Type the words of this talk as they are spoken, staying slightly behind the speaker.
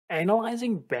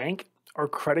Analyzing bank or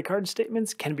credit card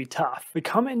statements can be tough. They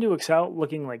come into Excel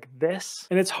looking like this,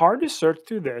 and it's hard to search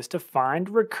through this to find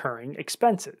recurring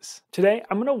expenses. Today,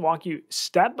 I'm going to walk you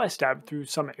step by step through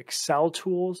some Excel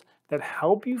tools that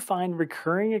help you find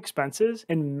recurring expenses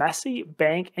in messy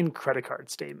bank and credit card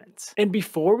statements. And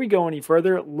before we go any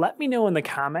further, let me know in the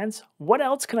comments, what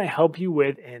else can I help you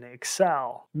with in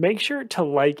Excel? Make sure to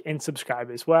like and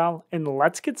subscribe as well, and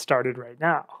let's get started right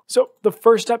now. So the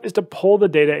first step is to pull the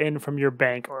data in from your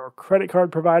bank or credit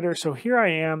card provider. So here I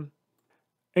am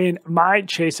in my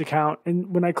Chase account,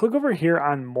 and when I click over here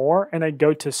on more and I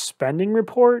go to spending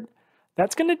report,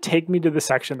 that's going to take me to the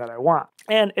section that I want.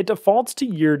 And it defaults to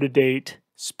year-to-date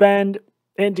spend.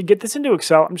 And to get this into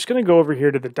Excel, I'm just going to go over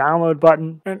here to the download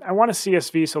button. And I want a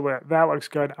CSV, so that looks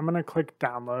good. I'm going to click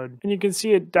download. And you can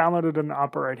see it downloaded in the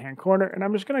upper right-hand corner. And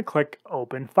I'm just going to click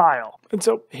open file. And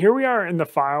so here we are in the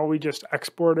file we just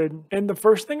exported. And the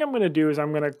first thing I'm going to do is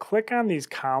I'm going to click on these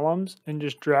columns and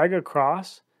just drag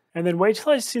across. And then wait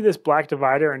till I see this black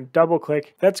divider and double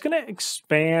click. That's going to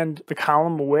expand the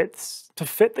column widths to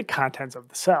fit the contents of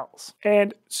the cells.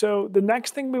 And so the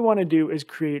next thing we want to do is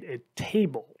create a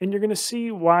table. And you're going to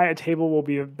see why a table will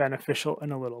be beneficial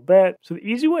in a little bit. So the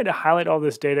easy way to highlight all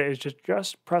this data is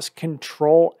just press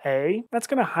Control A. That's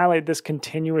going to highlight this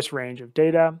continuous range of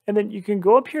data. And then you can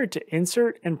go up here to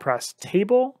Insert and press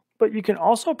Table. But you can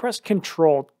also press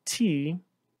Control T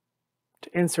to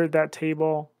insert that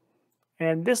table.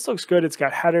 And this looks good. It's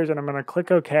got headers, and I'm going to click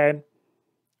OK.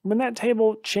 When that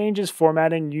table changes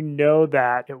formatting, you know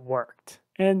that it worked.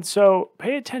 And so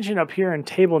pay attention up here in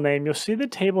table name. You'll see the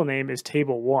table name is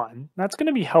table 1. That's going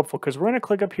to be helpful because we're going to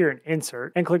click up here and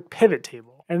insert and click pivot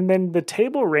table. And then the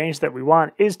table range that we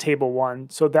want is table 1.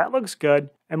 So that looks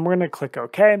good. And we're going to click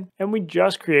OK. And we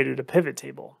just created a pivot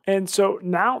table. And so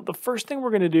now the first thing we're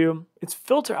going to do is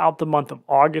filter out the month of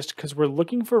August because we're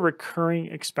looking for recurring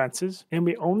expenses and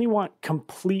we only want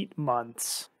complete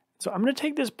months. So I'm going to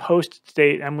take this post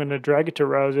date. I'm going to drag it to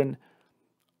rows, and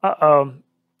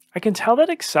I can tell that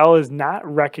Excel is not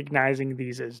recognizing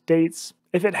these as dates.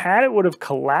 If it had, it would have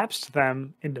collapsed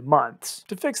them into months.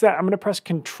 To fix that, I'm going to press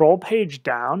Control Page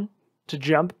down to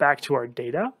jump back to our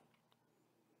data.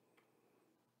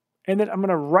 And then I'm going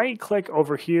to right click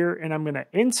over here and I'm going to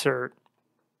insert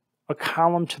a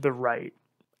column to the right.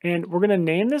 And we're going to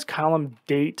name this column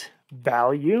Date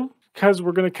Value because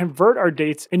we're going to convert our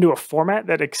dates into a format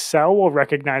that Excel will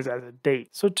recognize as a date.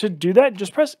 So to do that,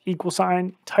 just press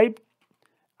 =, type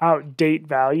out date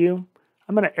value.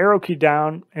 I'm going to arrow key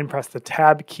down and press the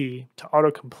tab key to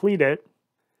auto-complete it.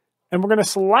 And we're going to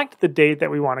select the date that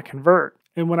we want to convert.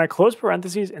 And when I close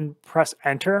parentheses and press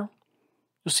enter,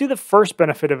 you'll see the first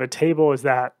benefit of a table is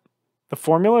that the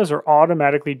formulas are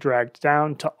automatically dragged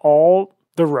down to all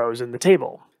the rows in the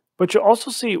table. But you'll also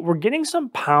see we're getting some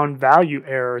pound value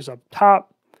errors up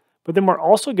top, but then we're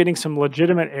also getting some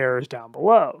legitimate errors down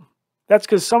below. That's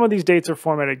because some of these dates are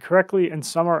formatted correctly and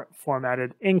some are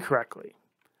formatted incorrectly.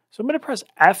 So I'm going to press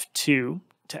F2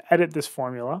 to edit this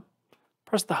formula,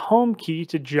 press the home key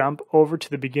to jump over to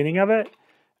the beginning of it,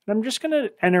 and I'm just going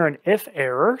to enter an if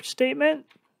error statement.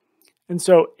 And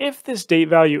so if this date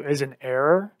value is an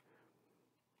error,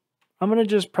 I'm going to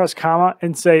just press comma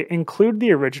and say include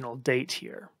the original date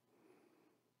here.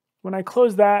 When I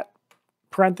close that,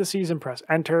 parentheses, and press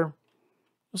enter,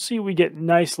 you'll see we get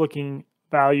nice looking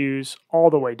values all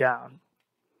the way down.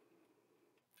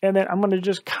 And then I'm going to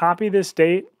just copy this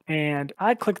date, and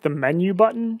I click the menu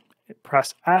button,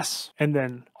 press S and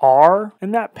then R,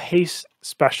 and that pastes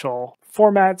special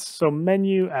formats. So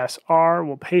menu SR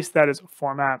will paste that as a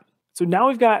format. So now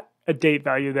we've got a date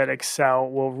value that Excel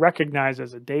will recognize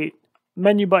as a date.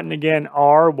 Menu button again,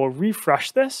 R, will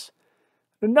refresh this.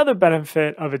 Another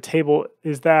benefit of a table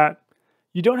is that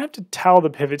you don't have to tell the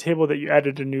pivot table that you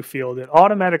added a new field. It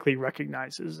automatically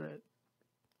recognizes it.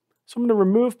 So I'm going to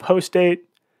remove post date,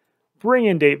 bring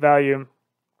in date value,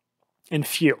 and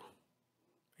phew.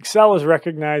 Excel is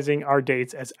recognizing our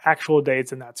dates as actual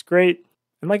dates, and that's great.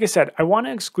 And like I said, I want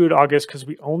to exclude August because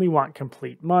we only want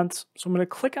complete months. So I'm going to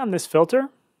click on this filter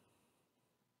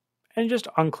and just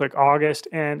unclick August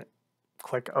and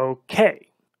click OK.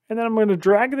 And then I'm going to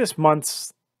drag this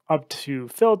months up to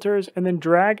filters and then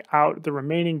drag out the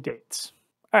remaining dates.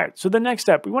 All right, so the next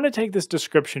step, we want to take this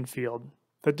description field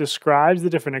that describes the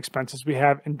different expenses we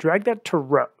have and drag that to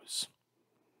rows.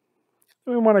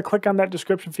 Then we want to click on that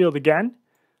description field again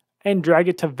and drag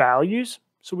it to values.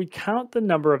 So we count the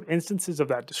number of instances of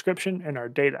that description in our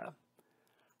data.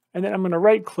 And then I'm going to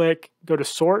right click, go to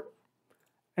sort,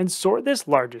 and sort this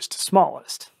largest to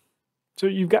smallest. So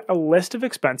you've got a list of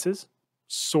expenses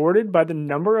sorted by the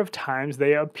number of times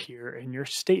they appear in your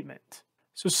statement.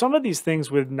 So some of these things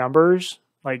with numbers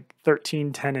like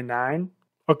 13, 10, and 9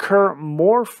 occur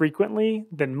more frequently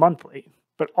than monthly.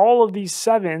 But all of these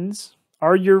 7s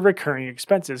are your recurring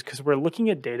expenses because we're looking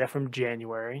at data from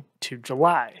January to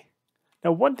July.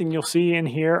 Now, one thing you'll see in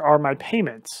here are my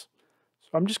payments. So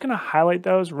I'm just going to highlight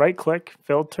those, right click,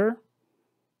 filter,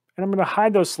 and I'm going to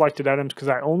hide those selected items because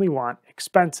I only want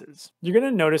expenses. You're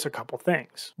going to notice a couple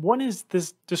things. One is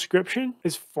this description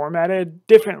is formatted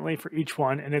differently for each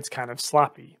one and it's kind of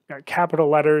sloppy. You've got capital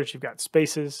letters, you've got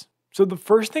spaces. So the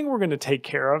first thing we're going to take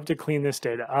care of to clean this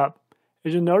data up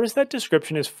is you'll notice that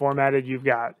description is formatted. You've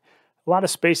got a lot of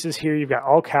spaces here. You've got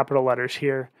all capital letters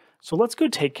here. So let's go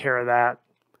take care of that.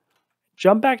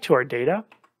 Jump back to our data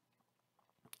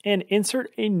and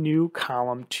insert a new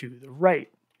column to the right.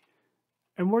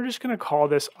 And we're just going to call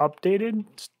this updated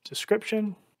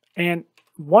description. And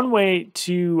one way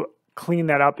to clean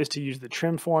that up is to use the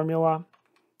trim formula.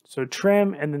 So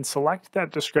trim and then select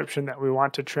that description that we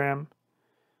want to trim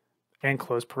and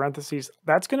close parentheses.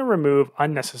 That's going to remove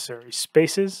unnecessary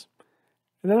spaces.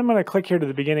 And then I'm going to click here to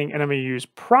the beginning and I'm going to use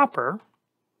proper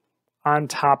on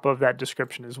top of that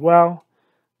description as well.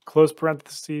 Close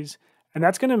parentheses. And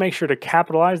that's going to make sure to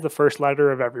capitalize the first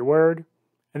letter of every word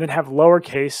and then have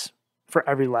lowercase for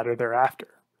every letter thereafter.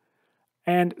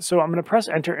 And so I'm going to press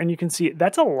enter and you can see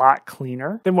that's a lot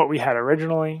cleaner than what we had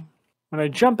originally. When I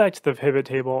jump back to the pivot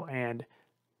table and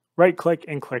right click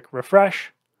and click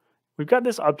refresh, we've got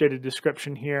this updated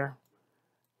description here.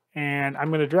 And I'm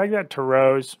going to drag that to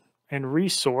rows and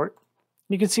resort.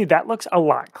 You can see that looks a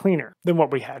lot cleaner than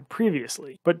what we had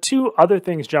previously. But two other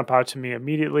things jump out to me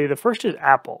immediately. The first is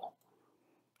Apple.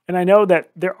 And I know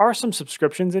that there are some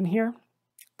subscriptions in here,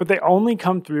 but they only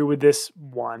come through with this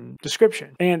one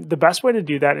description. And the best way to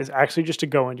do that is actually just to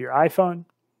go into your iPhone,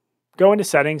 go into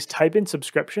settings, type in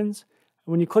subscriptions.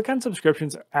 When you click on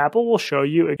subscriptions, Apple will show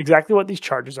you exactly what these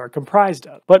charges are comprised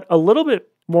of. But a little bit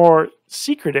more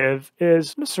secretive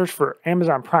is to search for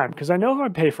Amazon Prime, because I know if I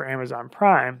pay for Amazon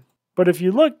Prime, but if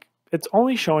you look, it's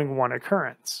only showing one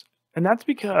occurrence. And that's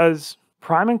because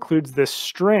Prime includes this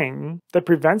string that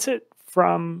prevents it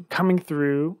from coming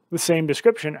through the same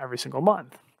description every single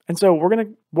month. And so we're going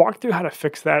to walk through how to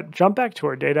fix that, jump back to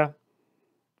our data,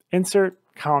 insert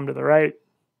column to the right.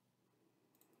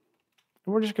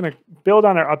 And we're just going to build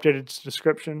on our updated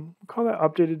description. We'll call that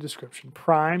updated description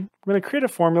prime. We're going to create a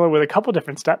formula with a couple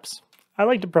different steps. I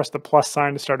like to press the plus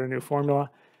sign to start a new formula.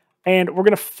 And we're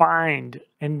going to find,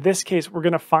 in this case, we're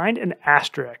going to find an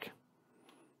asterisk.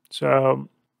 So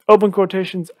open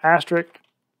quotations, asterisk,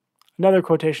 another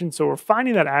quotation. So we're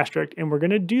finding that asterisk and we're going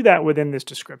to do that within this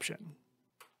description.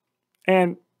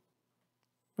 And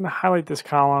I'm going to highlight this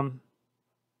column.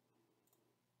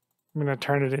 I'm going to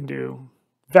turn it into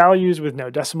values with no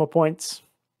decimal points.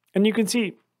 And you can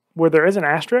see where there is an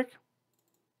asterisk,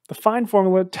 the find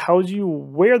formula tells you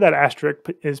where that asterisk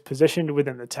is positioned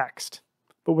within the text.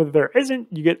 But where there isn't,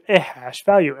 you get a hash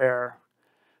value error.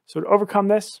 So to overcome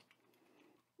this,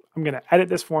 I'm going to edit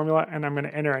this formula and I'm going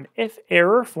to enter an if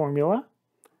error formula.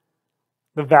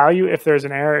 The value, if there's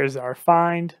an error, is our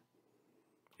find.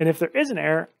 And if there is an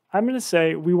error, I'm going to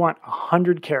say we want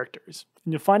 100 characters.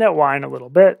 And you'll find out why in a little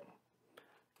bit.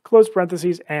 Close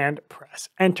parentheses and press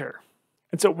enter.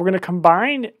 And so we're going to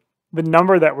combine the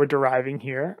number that we're deriving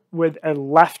here with a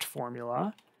left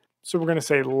formula. So we're going to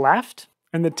say left,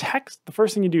 and the text, the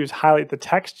first thing you do is highlight the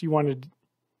text you want to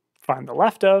find the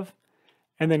left of,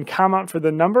 and then comment for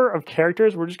the number of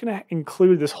characters. We're just going to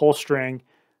include this whole string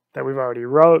that we've already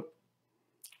wrote,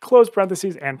 close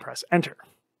parentheses and press enter.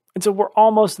 And so we're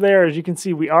almost there. As you can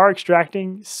see, we are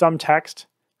extracting some text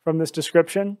from this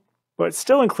description, but it's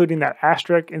still including that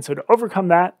asterisk. And so to overcome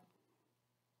that,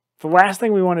 the last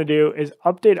thing we want to do is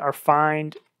update our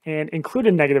find and include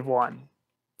a -1.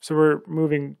 So we're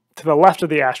moving to the left of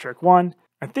the asterisk 1.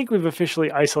 I think we've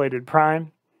officially isolated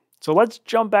prime. So let's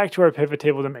jump back to our pivot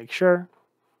table to make sure.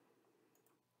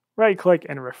 Right click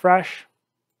and refresh.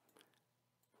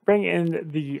 Bring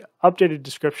in the updated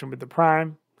description with the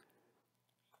prime.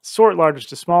 Sort largest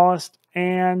to smallest,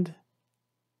 and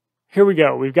here we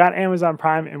go. We've got Amazon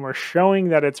Prime and we're showing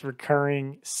that it's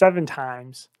recurring 7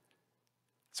 times.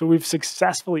 So we've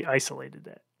successfully isolated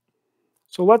it.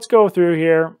 So let's go through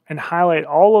here and highlight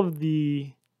all of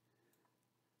the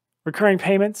recurring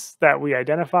payments that we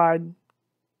identified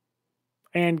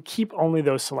and keep only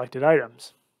those selected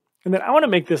items. And then I want to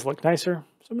make this look nicer.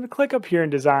 So I'm going to click up here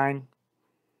in design.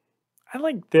 I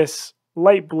like this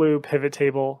light blue pivot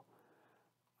table.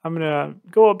 I'm going to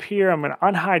go up here. I'm going to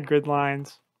unhide grid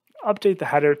lines, update the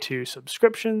header to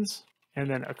subscriptions, and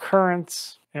then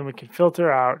occurrence. and we can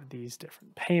filter out these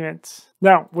different payments.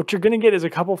 Now, what you're going to get is a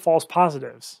couple false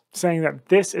positives saying that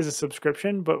this is a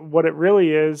subscription, but what it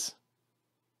really is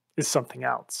something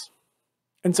else.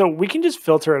 And so we can just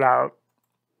filter it out.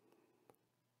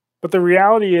 But the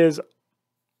reality is,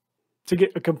 to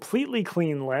get a completely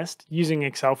clean list using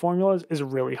Excel formulas is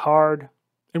really hard.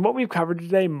 And what we've covered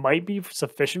today might be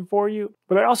sufficient for you,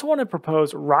 but I also want to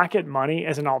propose Rocket Money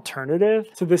as an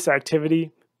alternative to this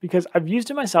activity because I've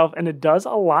used it myself and it does a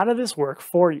lot of this work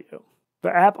for you. The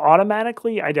app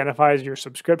automatically identifies your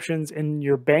subscriptions in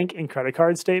your bank and credit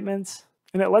card statements,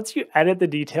 and it lets you edit the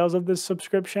details of this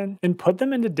subscription and put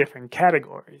them into different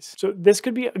categories. So this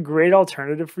could be a great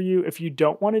alternative for you if you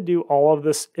don't want to do all of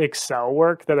this Excel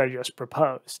work that I just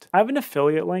proposed. I have an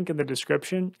affiliate link in the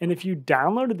description, and if you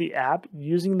downloaded the app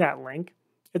using that link,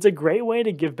 it's a great way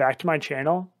to give back to my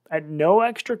channel at no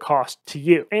extra cost to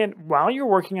you. And while you're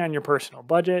working on your personal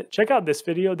budget, check out this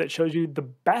video that shows you the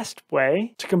best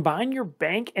way to combine your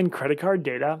bank and credit card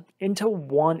data into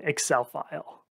one Excel file.